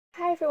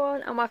Hi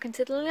everyone and welcome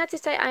to the Learning Ladder.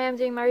 Today I am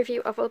doing my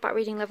review of All About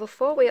Reading Level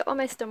 4. We are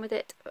almost done with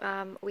it.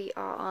 We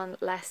are on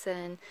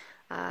lesson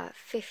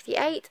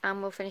 58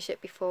 and we'll finish it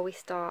before we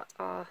start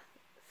our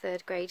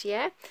third grade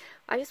year.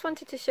 I just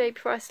wanted to show you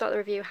before I start the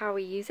review how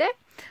we use it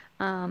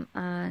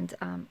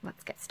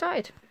let's get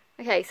started.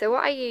 Okay, so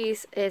what I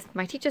use is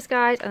my teacher's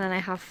guide, and then I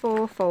have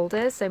 4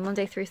 folders, so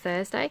Monday through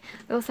Thursday.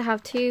 I also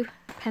have 2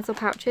 pencil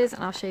pouches,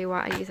 and I'll show you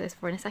what I use those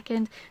for in a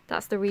second.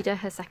 That's the reader,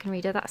 her second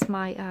reader, that's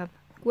my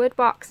word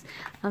box,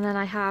 and then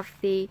I have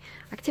the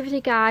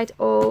activity guide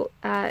all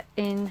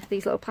in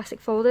these little plastic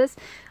folders.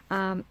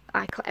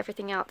 I cut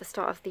everything out at the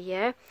start of the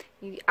year.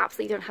 You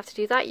absolutely don't have to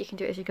do that, you can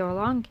do it as you go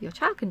along. Your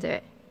child can do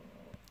it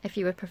if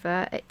you would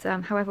prefer it,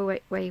 however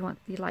way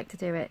you'd like to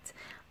do it.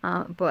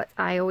 But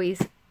I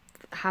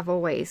have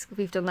always,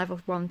 we've done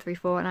levels 1 through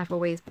 4 and I've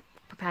always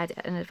prepared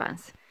it in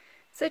advance.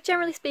 So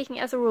generally speaking,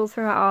 as a rule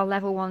throughout our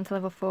level 1 to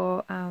level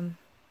 4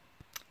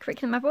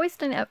 curriculum, I've always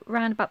done it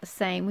around about the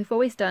same. We've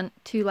always done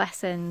 2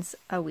 lessons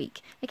a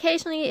week.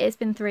 Occasionally it's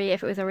been 3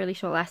 if it was a really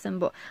short lesson,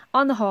 but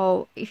on the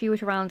whole, if you were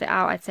to round it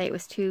out, I'd say it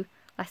was 2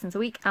 lessons a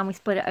week, and we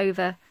split it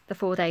over the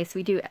 4 days. So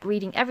we do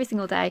reading every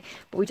single day,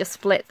 but we just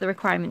split the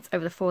requirements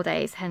over the 4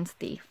 days, hence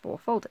the 4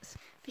 folders.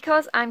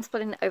 Because I'm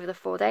splitting it over the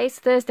 4 days,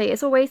 Thursday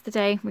is always the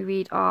day we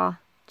read our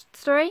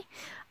story,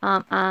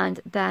 and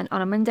then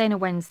on a Monday and a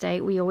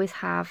Wednesday we always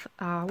have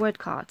our word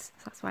cards.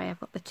 So that's why I've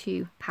got the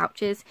 2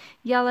 pouches.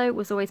 Yellow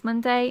was always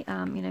Monday,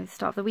 you know, the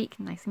start of the week,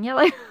 nice and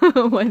yellow.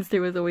 Wednesday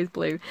was always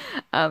blue,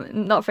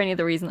 not for any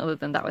other reason other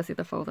than that was the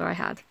other folder I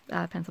had,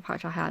 pencil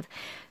pouch I had.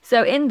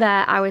 So in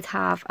there I would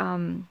have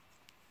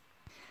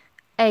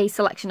a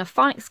selection of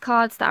phonics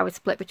cards that I would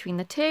split between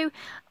the 2,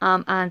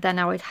 and then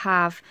I would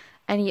have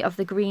any of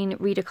the green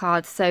reader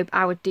cards. So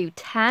I would do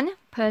 10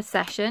 per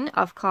session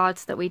of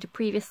cards that we'd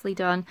previously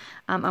done,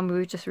 and we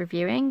were just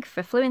reviewing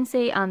for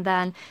fluency, and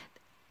then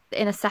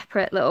in a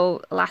separate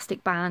little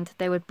elastic band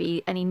there would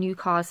be any new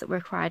cards that were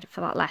required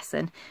for that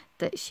lesson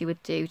that she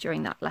would do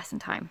during that lesson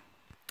time.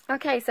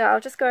 Okay, so I'll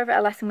just go over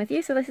a lesson with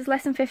you. So this is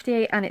lesson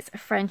 58 and it's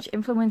French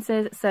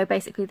influences. So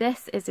basically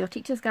this is your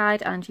teacher's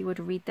guide, and you would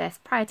read this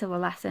prior to the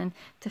lesson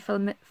to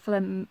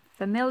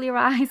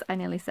familiarise, I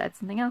nearly said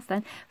something else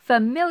then,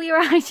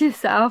 familiarise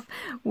yourself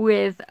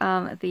with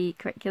the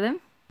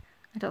curriculum.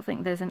 I don't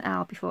think there's an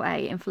L before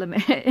A in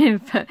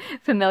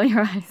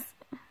familiarise.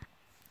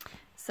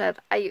 So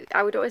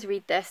I would always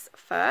read this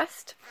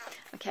first.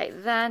 Okay,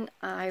 then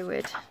I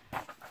would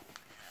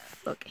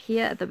look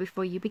here at the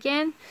before you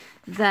begin.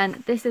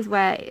 Then this is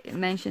where it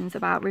mentions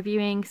about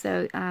reviewing,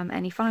 so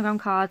any phonogram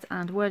cards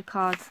and word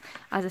cards,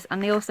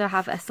 and they also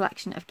have a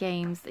selection of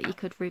games that you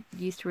could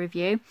use to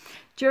review.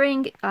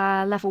 During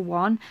level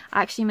 1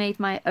 I actually made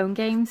my own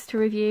games to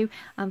review,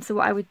 so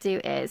what I would do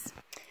is,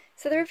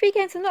 so the review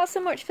games are not so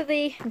much for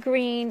the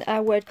green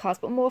word cards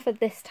but more for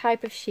this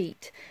type of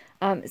sheet.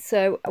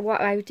 So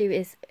what I would do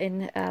is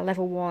in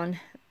level 1,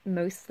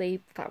 mostly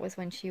that was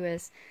when she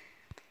was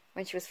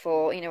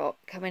 4, you know,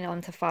 coming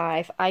on to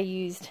 5, I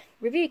used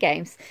review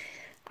games.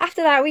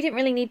 After that we didn't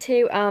really need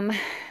to,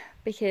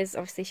 because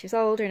obviously she was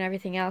older and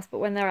everything else, but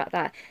when they're at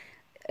that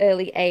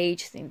early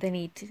age things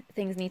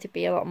need to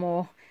be a lot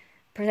more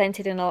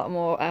presented in a lot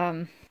more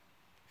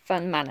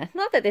fun manner.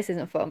 Not that this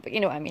isn't fun, but you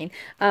know what I mean.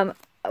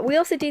 We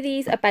also do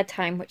these at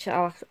bedtime, which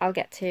I'll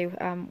get to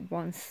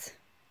once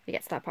we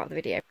get to that part of the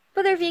video.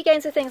 But the review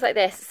games are things like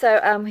this.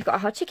 So we've got a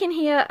hot chicken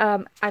here.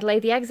 I'd lay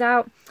the eggs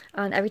out,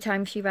 and every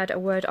time she read a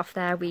word off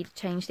there we'd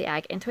change the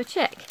egg into a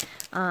chick.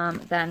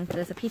 Then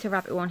there's a Peter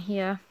Rabbit one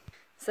here.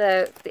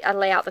 So I'd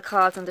lay out the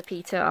cards under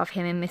Peter of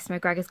him in Mr.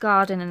 McGregor's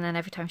garden, and then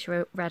every time she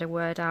read a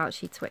word out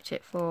she'd switch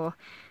it for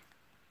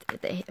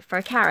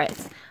a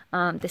carrot.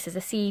 This is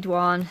a seed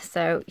one,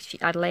 so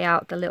I'd lay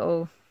out the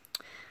little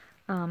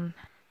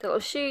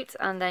shoot,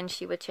 and then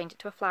she would change it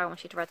to a flower when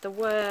she'd read the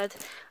word.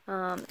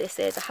 This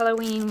is a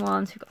Halloween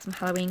one, so we've got some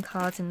Halloween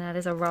cards in there.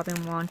 There's a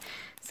robin one,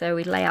 so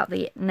we'd lay out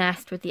the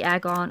nest with the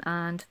egg on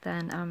and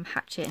then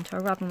hatch it into a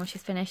robin when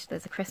she's finished.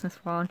 There's a Christmas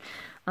one.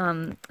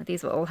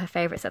 These were all her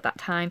favourites at that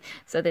time,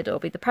 so they'd all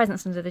be the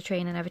presents under the tree,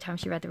 and then every time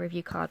she read the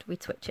review card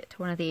we'd switch it to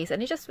one of these,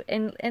 and it just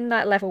in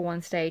that level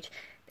 1 stage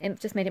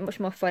it just made it much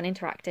more fun,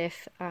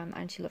 interactive,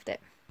 and she loved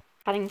it.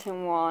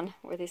 Paddington one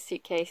with his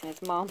suitcase and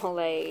his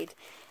marmalade.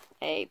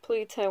 A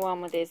Pluto one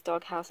with his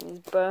doghouse and his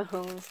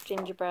bones,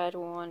 gingerbread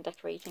one,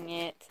 decorating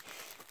it.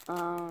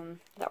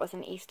 That was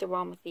an Easter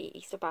one with the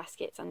Easter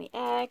baskets and the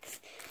eggs.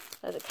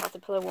 There's a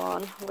caterpillar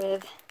one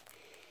with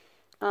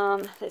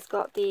it's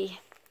got the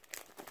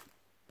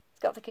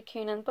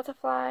cocoon and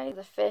butterfly. There's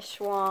a fish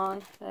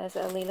one. There's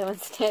a Lilo and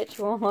Stitch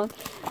one.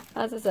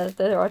 As it says,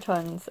 there are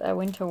tons. A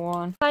winter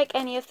one. Like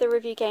any of the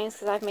review games,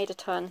 because I've made a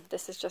ton.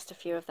 This is just a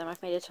few of them.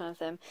 I've made a ton of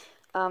them.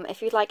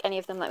 If you'd like any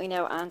of them, let me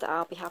know and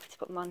I'll be happy to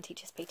put them on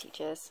Teachers Pay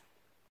Teachers.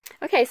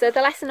 Okay, so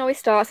the lesson always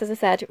starts, as I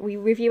said, we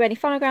review any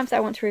phonograms that I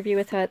want to review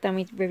with her, then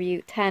we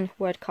review 10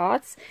 word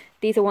cards.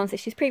 These are ones that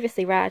she's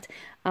previously read,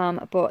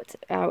 but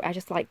I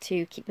just like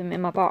to keep them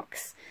in my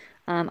box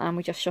and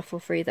we just shuffle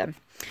through them.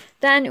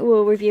 Then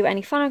we'll review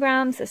any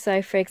phonograms.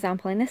 So for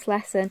example, in this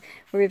lesson,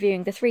 we're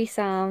reviewing the 3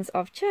 sounds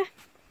of ch,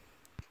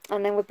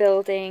 and then we're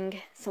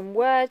building some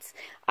words.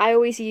 I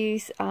always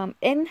use,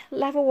 in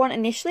level 1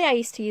 initially, I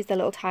used to use the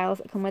little tiles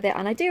that come with it,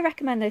 and I do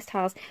recommend those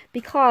tiles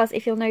because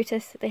if you'll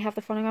notice they have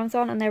the phonograms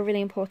on and they're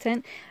really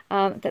important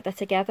that they're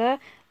together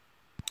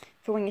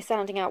for when you're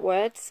sounding out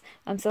words.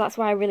 So that's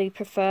why I really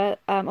prefer,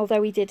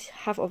 although we did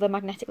have other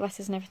magnetic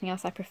letters and everything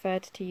else, I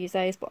preferred to use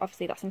those, but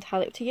obviously that's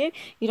entirely up to you.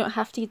 You don't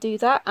have to do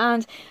that,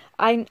 and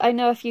I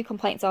know a few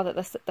complaints are that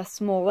they're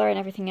smaller and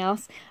everything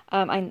else,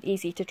 and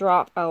easy to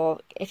drop,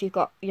 or if you've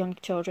got young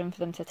children, for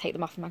them to take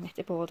them off the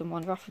magnetic board and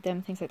wander off with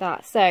them, things like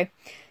that. So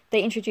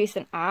they introduced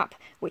an app,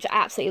 which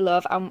I absolutely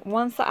love, and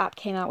once that app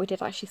came out, we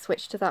did actually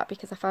switch to that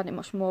because I found it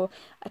much more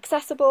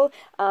accessible,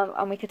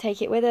 and we could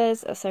take it with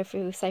us. So if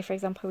we say, for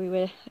example, we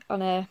were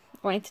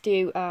wanting to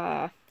do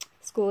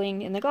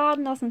schooling in the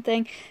garden or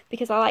something,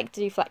 because I like to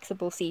do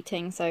flexible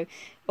seating, so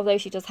although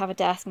she does have a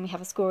desk and we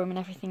have a schoolroom and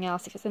everything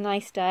else, if it's a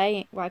nice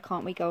day, why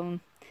can't we go and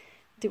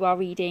do our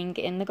reading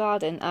in the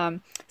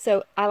garden?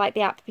 So I like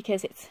the app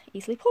because it's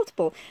easily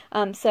portable.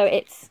 So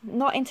it's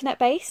not internet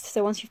based,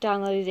 so once you've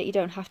downloaded it, you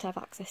don't have to have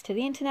access to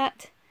the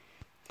internet,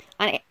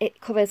 and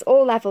it covers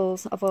all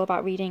levels of All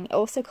About Reading. It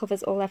also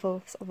covers all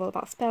levels of All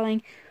About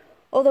Spelling.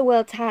 All the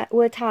word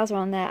tiles are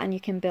on there, and you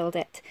can build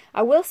it.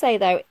 I will say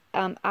though,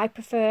 I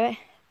prefer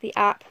the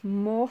app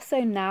more so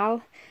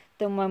now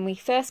than when we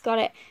first got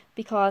it,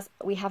 because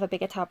we have a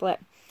bigger tablet.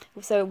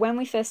 So when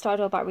we first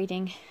started All About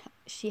Reading,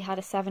 she had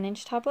a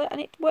 7-inch tablet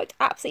and it worked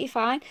absolutely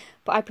fine,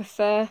 but I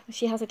prefer,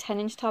 she has a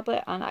 10-inch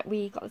tablet, and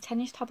we got the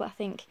 10-inch tablet I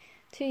think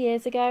 2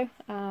 years ago,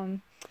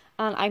 and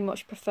I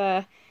much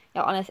prefer,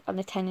 you know, on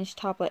a 10-inch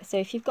tablet. So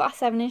if you've got a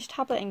 7-inch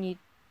tablet and you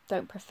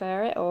don't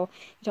prefer it, or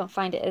you don't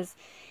find it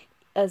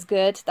as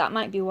good, that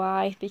might be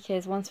why,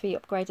 because once we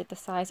upgraded the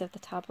size of the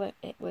tablet,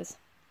 it was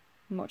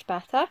much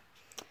better.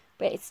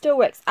 But it still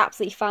works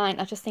absolutely fine.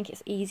 I just think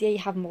it's easier, you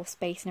have more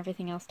space and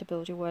everything else to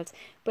build your words.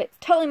 But it's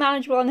totally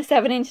manageable on the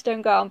 7-inch.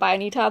 Don't go out and buy a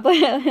new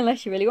tablet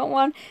unless you really want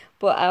one.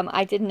 But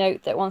I did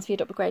note that once we'd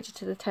upgraded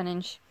to the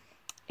 10-inch,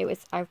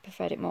 I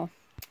preferred it more.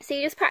 So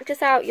you just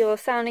practice out your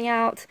sounding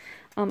out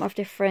of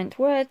different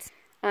words.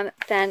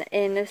 Then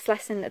in this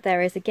lesson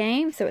there is a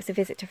game, so it's a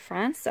visit to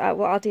France. So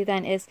what I'll do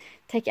then is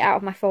take it out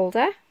of my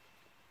folder.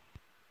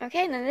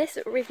 Okay, and then this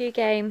review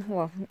game,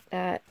 well,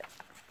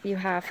 you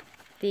have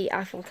the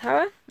Eiffel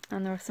Tower,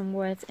 and there are some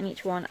words in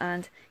each one,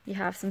 and you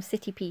have some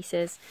city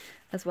pieces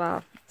as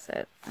well.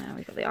 So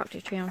we've got the Arc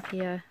de Triomphe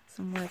here,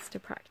 some words to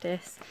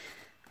practice.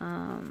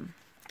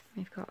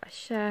 We've got a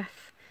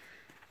chef,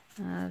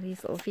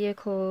 these little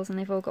vehicles, and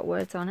they've all got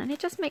words on, and it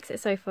just makes it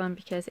so fun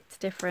because it's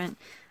different.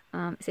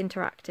 It's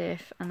interactive,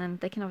 and then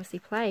they can obviously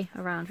play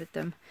around with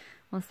them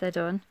once they're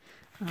done.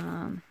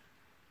 So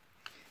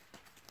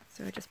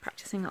we're just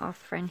practicing our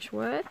French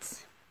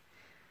words.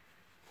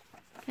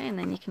 Okay, and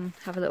then you can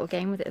have a little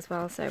game with it as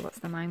well. So what's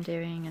the mime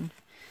doing, and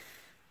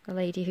the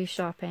lady who's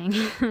shopping.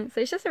 So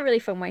it's just a really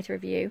fun way to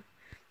review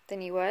the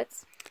new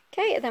words.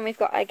 Okay, and then we've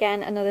got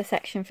again another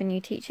section for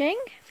new teaching,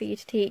 for you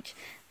to teach.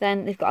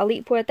 Then they've got a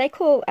leap word. They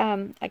call,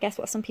 I guess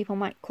what some people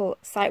might call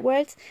sight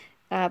words.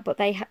 But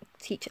they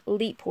teach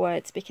leap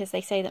words because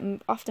they say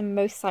that often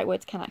most sight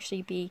words can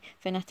actually be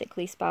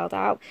phonetically spelled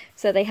out.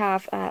 So they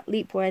have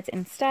leap words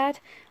instead.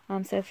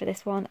 So for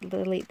this one,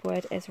 the leap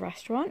word is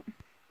restaurant.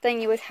 Then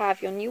you would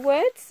have your new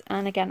words,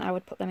 and again I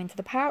would put them into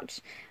the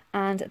pouch.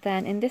 And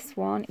then in this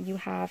one you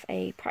have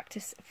a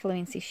practice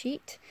fluency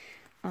sheet.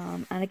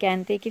 And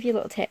again they give you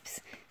little tips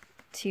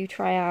to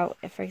try out.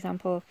 For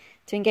example,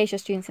 to engage your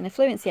students in a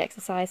fluency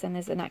exercise, and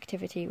there's an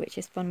activity which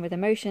is fun with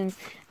emotions,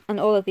 and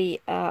all of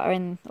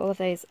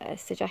those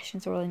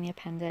suggestions are all in the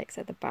appendix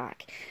at the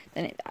back.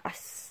 Then it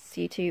asks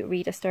you to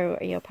read a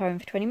story or poem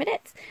for 20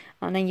 minutes,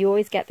 and then you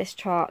always get this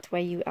chart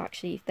where you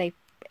actually,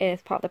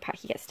 as part of the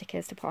pack, you get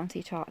stickers to put onto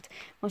your chart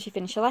once you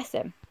finish a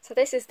lesson. So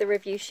this is the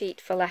review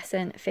sheet for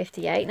lesson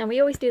 58. Now we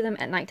always do them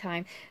at night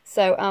time,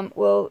 so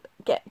we'll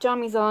get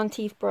jammies on,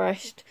 teeth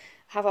brushed,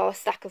 have our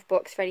stack of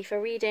books ready for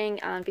reading,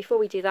 and before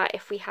we do that,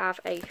 if we have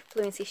a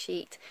fluency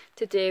sheet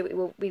to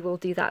do, we will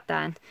do that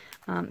then.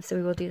 So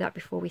we will do that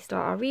before we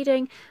start our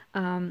reading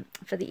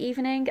for the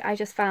evening. I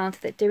just found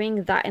that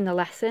doing that in the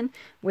lesson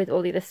with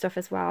all the other stuff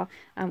as well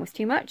was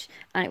too much,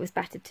 and it was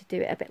better to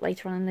do it a bit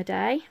later on in the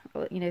day.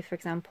 Or, you know, for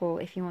example,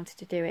 if you wanted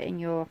to do it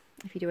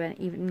if you do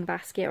an evening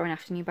basket or an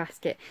afternoon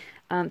basket,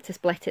 to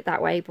split it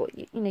that way. But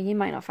you know, you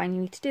might not find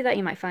you need to do that.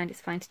 You might find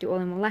it's fine to do all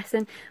in one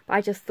lesson. But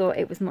I just thought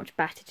it was much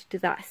better to do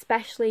that,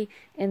 especially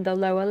in the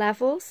lower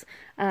levels,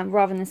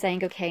 rather than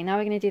saying, okay, now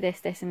we're going to do this,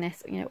 this, and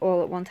this, you know,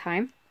 all at one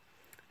time.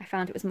 I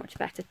found it was much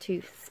better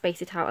to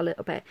space it out a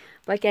little bit.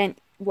 But again,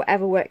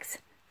 whatever works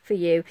for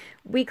you.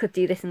 We could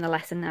do this in the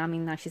lesson now. I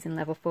mean, now she's in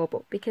level 4,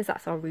 but because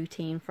that's our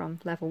routine from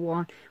level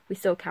 1, we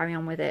still carry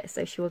on with it.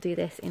 So she will do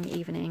this in the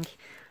evening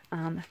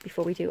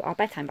before we do our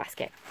bedtime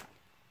basket.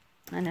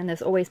 And then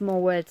there's always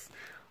more words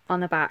on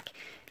the back.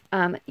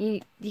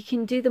 You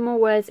can do the more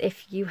words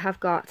if you have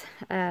got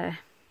a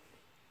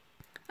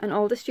an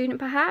older student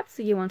perhaps,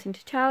 so you're wanting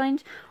to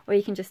challenge, or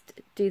you can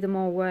just do the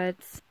more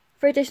words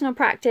for additional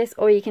practice,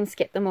 or you can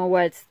skip the more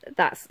words.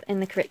 That's in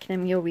the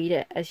curriculum, you'll read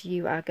it as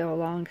you go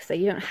along, so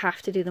you don't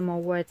have to do the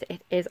more words,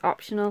 it is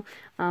optional,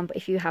 but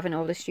if you have an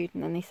older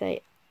student, then they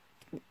say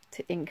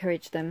to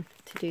encourage them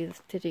to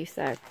do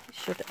so,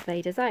 should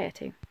they desire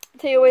to.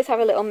 So you always have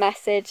a little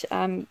message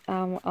on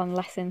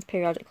lessons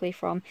periodically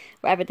from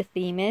whatever the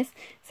theme is.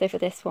 So for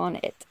this one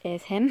it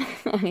is him,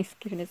 and he's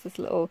giving us this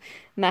little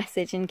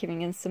message and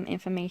giving us some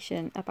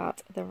information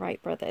about the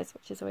Wright brothers,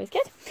 which is always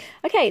good.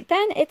 Okay,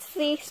 then it's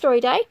the story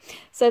day.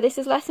 So this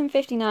is lesson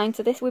 59,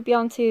 so this would be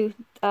on to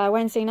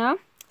Wednesday now.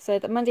 So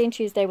that Monday and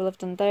Tuesday we'll have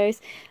done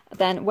those.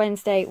 Then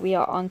Wednesday we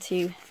are on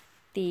to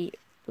the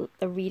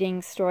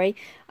reading story,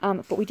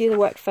 but we do the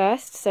work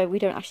first, so we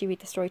don't actually read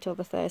the story till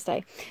the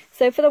Thursday.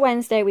 So for the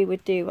Wednesday we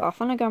would do our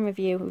phonogram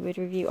review, we would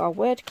review our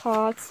word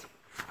cards,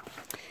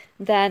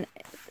 then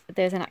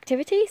there's an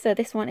activity. So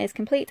this one is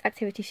complete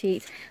activity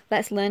sheet,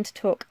 let's learn to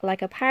talk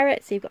like a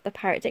parrot. So you've got the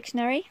parrot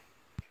dictionary.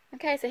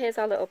 Okay, so here's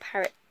our little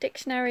parrot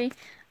dictionary,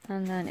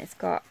 and then it's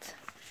got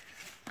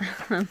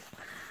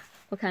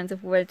all kinds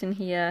of words in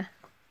here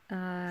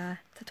to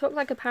talk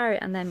like a parrot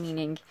and their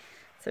meaning.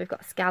 So we've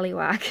got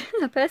scallywag,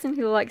 a person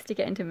who likes to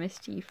get into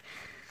mischief.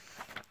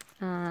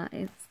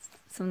 It's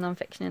some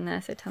non-fiction in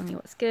there, so telling you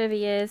what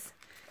scurvy is.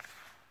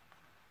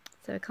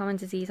 So a common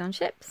disease on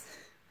ships,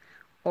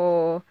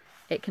 or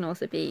it can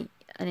also be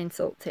an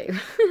insult too.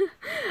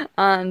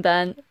 And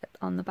then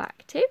on the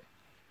back too.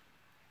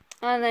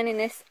 And then in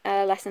this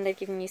lesson they've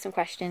given you some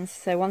questions,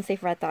 so once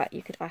they've read that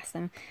you could ask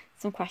them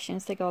some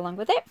questions to go along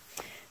with it.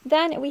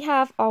 Then we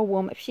have our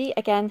warm-up sheet.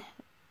 Again,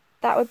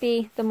 that would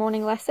be the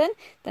morning lesson,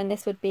 then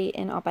this would be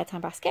in our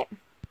bedtime basket.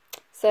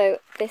 So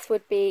this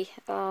would be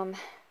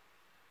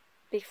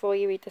before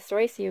you read the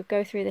story, so you'll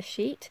go through the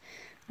sheet.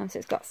 So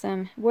it's got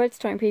some words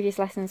taught in previous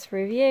lessons for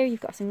review, you've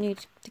got some new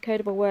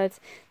decodable words,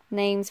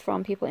 names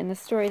from people in the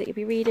story that you'll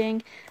be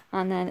reading,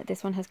 and then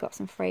this one has got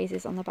some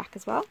phrases on the back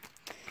as well.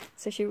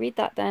 So you read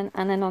that then,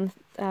 and then on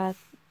there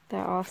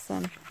are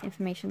some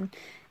information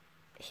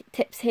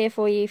tips here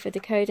for you for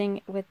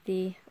decoding with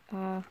the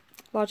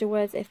larger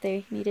words if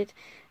they needed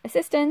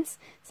assistance.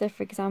 So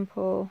for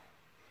example,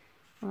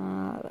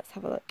 let's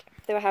have a look.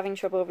 If they were having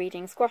trouble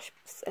reading squash,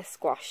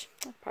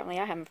 apparently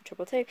I have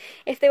trouble too.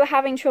 If they were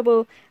having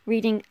trouble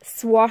reading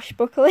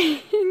swashbuckling,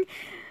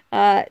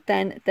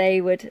 then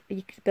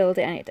you could build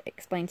it and it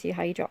explain to you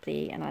how you drop the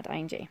E and add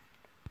ing.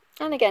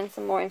 And again,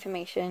 some more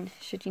information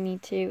should you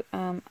need to,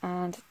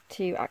 and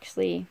to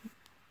actually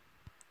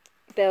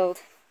build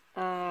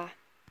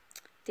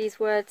these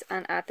words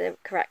and add the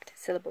correct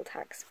syllable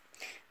tags.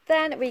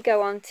 Then we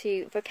go on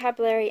to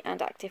vocabulary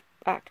and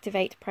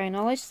activate prior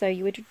knowledge. So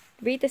you would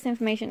read this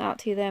information out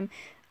to them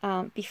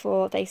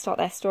before they start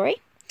their story.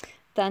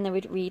 Then they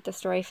would read the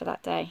story for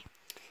that day.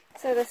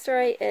 So the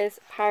story is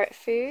Parrot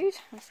Food.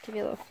 I'll just give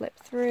you a little flip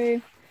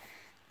through.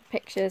 The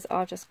pictures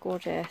are just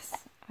gorgeous.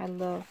 I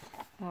love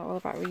all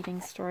about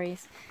reading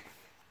stories.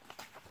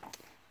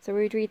 So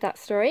we would read that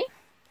story,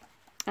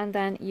 and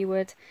then you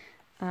would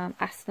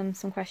ask them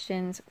some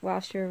questions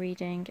whilst you're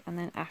reading and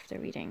then after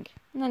reading.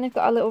 And then they've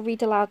got a little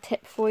read aloud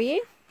tip for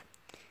you,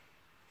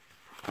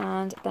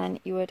 and then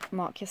you would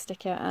mark your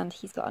sticker, and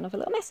he's got another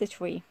little message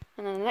for you.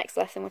 And then the next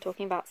lesson we're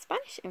talking about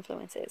Spanish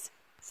influences.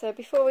 So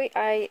before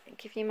I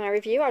give you my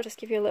review, I'll just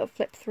give you a little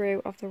flip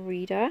through of the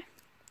reader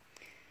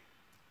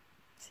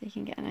so you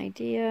can get an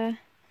idea.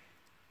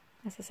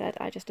 As I said,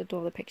 I just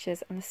adore the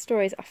pictures, and the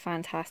stories are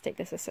fantastic.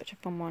 This is such a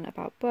fun one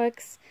about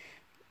bugs,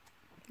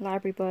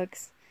 library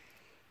bugs.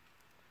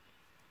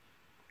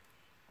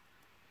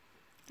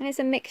 And it's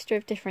a mixture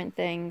of different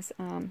things,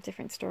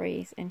 different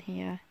stories in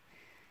here.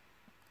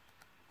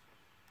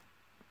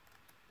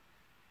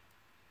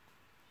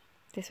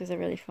 This was a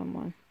really fun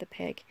one, the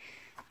pig,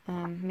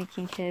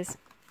 making his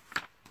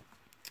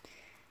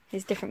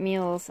different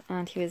meals,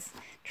 and he was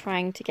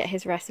trying to get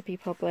his recipe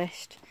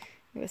published.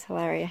 It was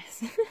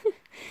hilarious.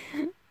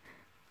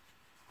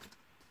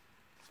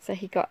 So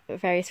he got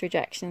various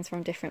rejections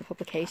from different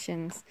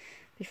publications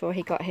before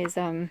he got his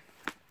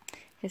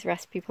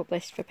recipe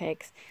published for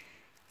pigs.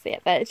 So yeah,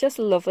 it's just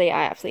lovely.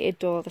 I absolutely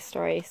adore the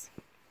stories.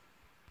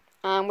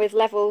 With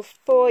level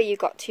 4 you've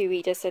got 2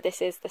 readers, so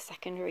this is the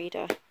second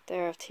reader.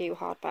 There are 2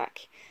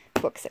 hardback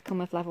books that come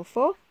with level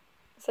 4.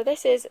 So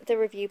this is the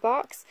review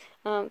box.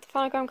 The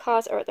phonogram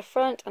cards are at the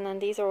front, and then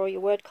these are all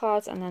your word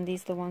cards, and then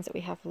these are the ones that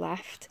we have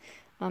left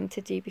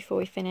to do before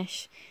we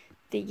finish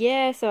the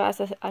year. So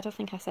as I don't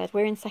think I said,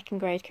 we're in 2nd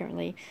grade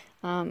currently,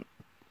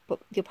 but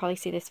you'll probably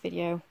see this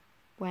video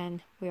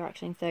when we are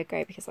actually in 3rd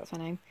grade, because that's when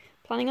I'm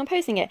planning on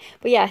posting it.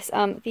 But yes,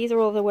 these are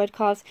all the word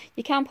cards.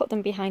 You can put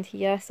them behind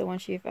here, so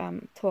once you've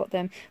taught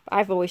them, but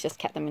I've always just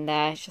kept them in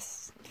there, it's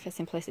just for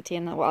simplicity.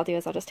 And then what I'll do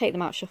is I'll just take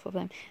them out, shuffle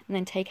them, and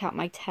then take out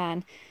my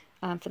 10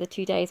 for the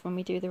 2 days when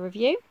we do the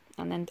review,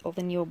 and then all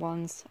the newer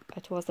ones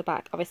are towards the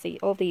back. Obviously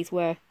all these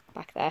were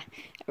back there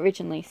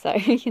originally, so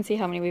you can see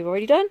how many we've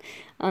already done,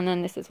 and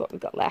then this is what we've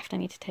got left. I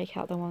need to take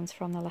out the ones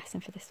from the lesson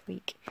for this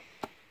week.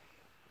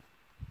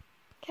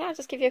 Okay, I'll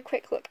just give you a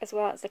quick look as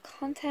well at the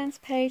contents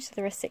page. So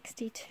there are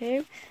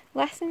 63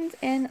 lessons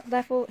in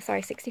level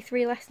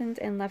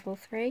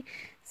 3.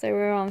 So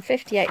we're on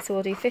 58, so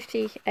we'll do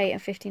 58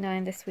 and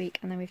 59 this week,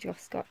 and then we've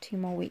just got 2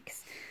 more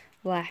weeks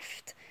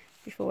left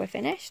before we're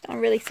finished. I'm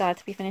really sad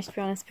to be finished, to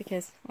be honest,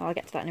 because, well, I'll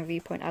get to that in a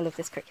review point. I love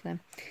this curriculum.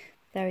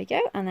 There we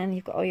go, and then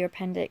you've got all your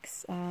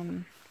appendix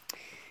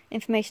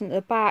information at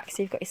the back.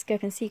 So you've got your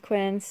scope and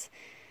sequence,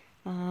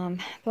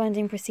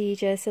 blending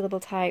procedures, syllable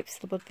types,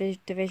 syllable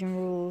division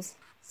rules,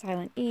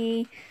 silent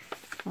E,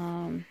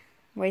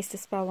 ways to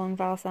spell long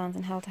vowel sounds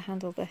and how to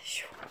handle the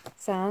sh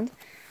sound.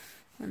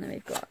 And then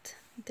we've got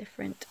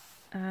different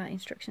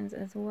instructions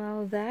as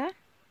well there.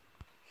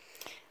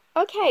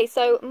 Okay,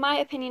 so my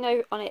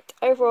opinion on it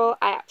overall,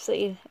 I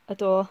absolutely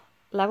adore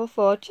level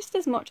 4 just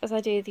as much as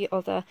I do the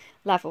other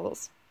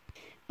levels.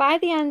 By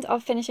the end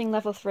of finishing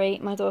level 3,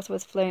 my daughter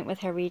was fluent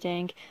with her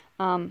reading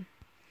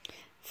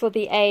for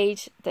the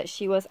age that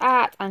she was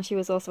at, and she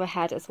was also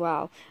ahead as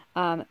well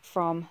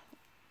from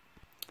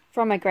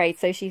her grade.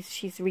 So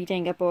she's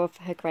reading above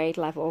her grade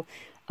level.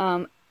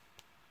 Now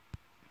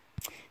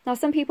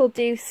some people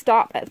do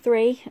stop at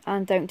 3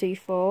 and don't do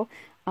 4,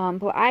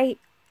 but I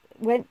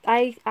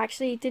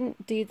actually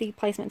didn't do the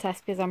placement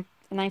test because I'm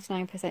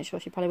 99% sure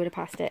she probably would have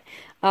passed it.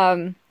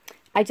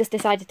 I just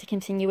decided to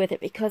continue with it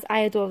because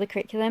I adore the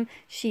curriculum.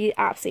 She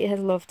absolutely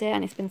has loved it,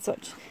 and it's been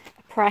such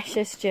a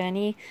precious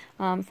journey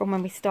from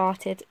when we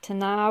started to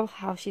now,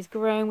 how she's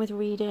grown with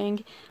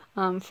reading.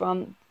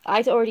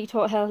 I'd already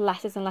taught her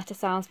letters and letter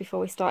sounds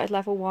before we started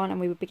level 1, and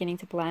we were beginning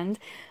to blend.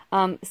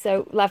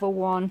 So level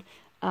 1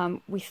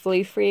 we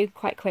flew through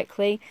quite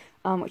quickly,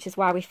 which is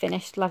why we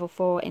finished level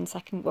 4 in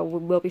second, well, we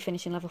will be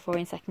finishing level 4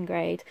 in 2nd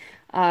grade.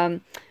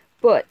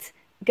 But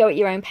go at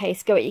your own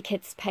pace, go at your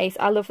kids' pace.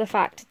 I love the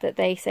fact that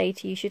they say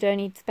to you, you should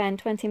only spend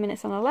 20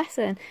 minutes on a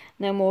lesson,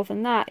 no more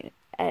than that.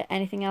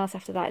 Anything else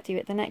after that, do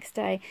it the next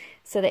day.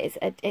 So that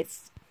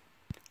it's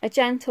a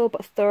gentle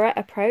but thorough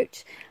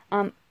approach.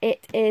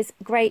 It is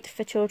great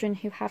for children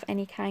who have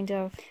any kind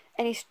of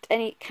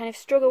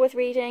struggle with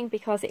reading,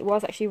 because it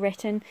was actually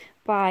written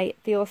by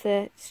the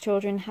author's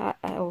children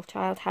or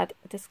child had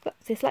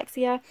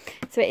dyslexia.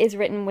 So it is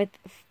written with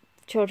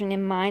children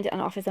in mind,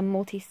 and offers a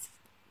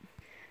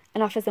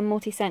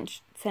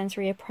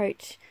multi-sensory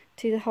approach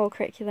to the whole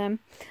curriculum.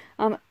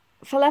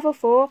 For level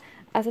 4,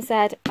 as I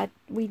said,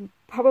 we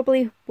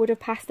probably would have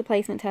passed the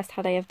placement test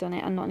had I have done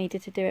it and not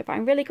needed to do it, but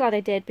I'm really glad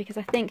I did, because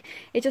I think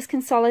it just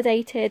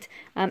consolidated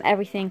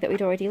everything that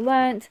we'd already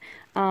learnt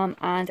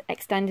and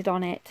extended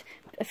on it.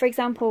 For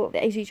example,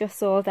 as you just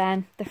saw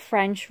then, the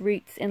French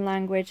roots in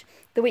language.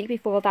 The week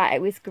before that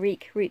it was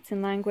Greek roots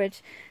in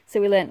language,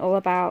 so we learnt all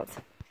about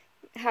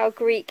how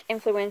Greek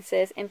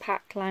influences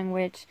impact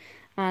language,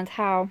 and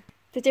how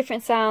the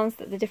different sounds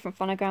that the different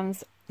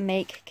phonograms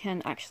make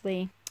can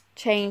actually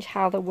change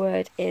how the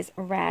word is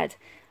read.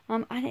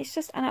 And it's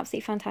just an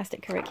absolutely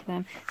fantastic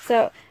curriculum.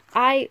 So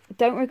I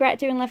don't regret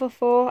doing level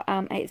 4.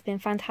 It's been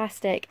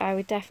fantastic. I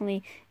would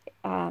definitely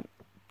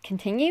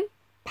continue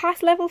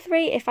past level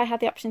 3 if I had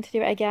the option to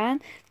do it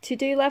again. To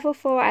do level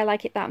 4, I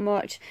like it that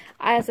much.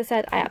 As I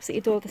said, I absolutely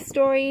adore the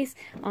stories.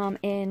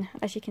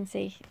 As you can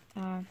see,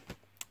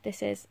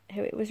 this is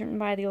who it was written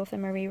by, the author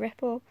Marie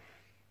Ripple.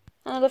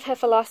 And I love her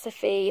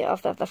philosophy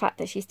of the fact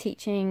that she's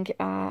teaching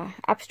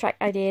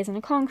abstract ideas in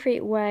a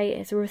concrete way.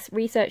 It's a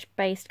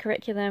research-based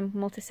curriculum,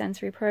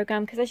 multisensory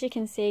program, because as you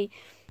can see,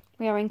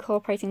 we are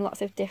incorporating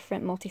lots of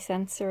different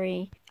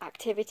multisensory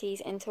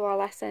activities into our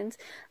lessons.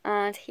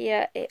 And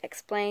here it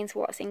explains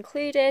what's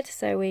included.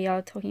 So we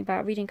are talking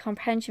about reading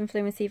comprehension,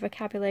 fluency,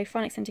 vocabulary,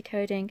 phonics and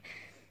decoding,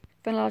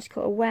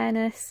 phonological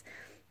awareness.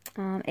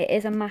 It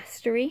is a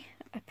mastery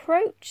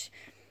approach.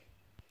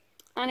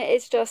 And it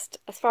is just,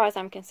 as far as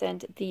I'm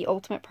concerned, the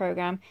ultimate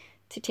program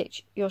to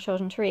teach your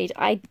children to read.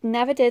 I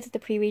never did the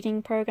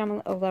pre-reading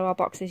program, although our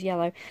box is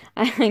yellow.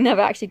 I never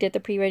actually did the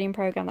pre-reading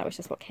program. That was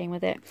just what came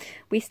with it.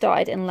 We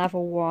started in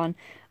level 1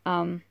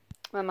 when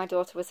my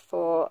daughter was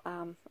 4,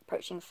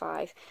 approaching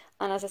 5.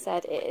 And as I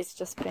said, it has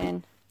just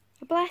been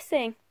a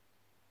blessing.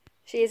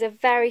 She is a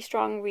very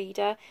strong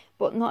reader,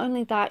 but not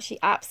only that, she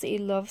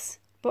absolutely loves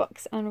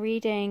books and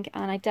reading.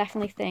 And I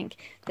definitely think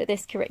that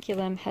this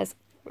curriculum has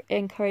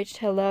encouraged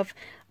her love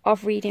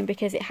of reading,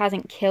 because it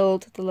hasn't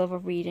killed the love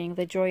of reading,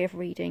 the joy of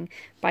reading,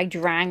 by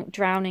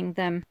drowning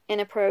them in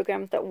a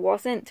program that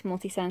wasn't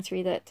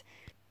multisensory, that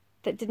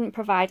didn't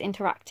provide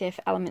interactive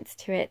elements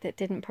to it, that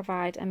didn't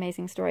provide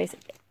amazing stories.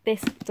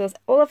 This does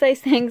all of those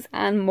things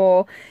and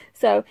more.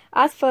 So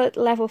as for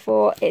level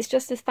 4, it's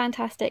just as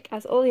fantastic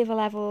as all the other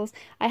levels.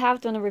 I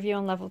have done a review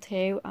on level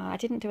 2. I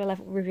didn't do a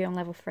review on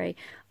level 3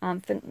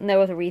 for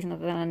no other reason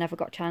other than I never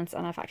got a chance,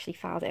 and I've actually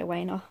filed it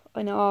away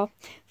in our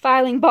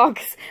filing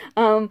box.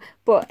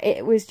 But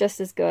it was just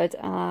as good.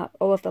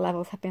 All of the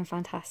levels have been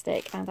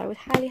fantastic, and I would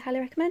highly, highly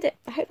recommend it.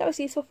 I hope that was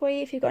useful for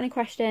you. If you've got any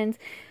questions,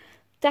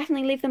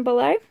 definitely leave them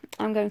below.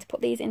 I'm going to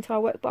put these into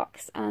our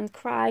workbox and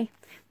cry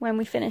when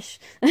we finish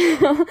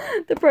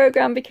the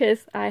program,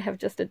 because I have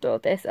just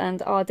adored this. And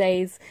our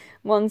days,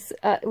 once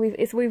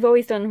we've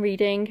always done the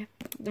reading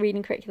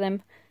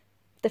curriculum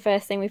the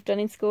first thing we've done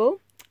in school.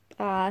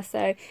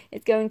 So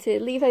it's going to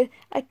leave a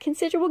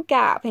considerable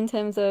gap in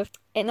terms of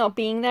it not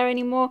being there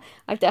anymore.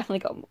 I've definitely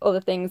got other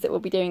things that we'll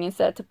be doing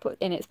instead to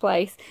put in its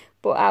place,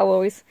 but I'll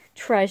always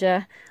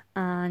treasure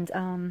and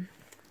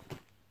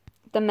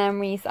the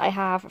memories that I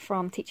have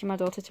from teaching my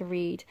daughter to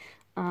read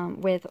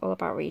with All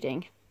About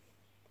Reading.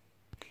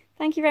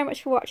 Thank you very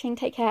much for watching.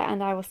 Take care,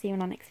 and I will see you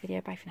in our next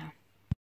video. Bye for now.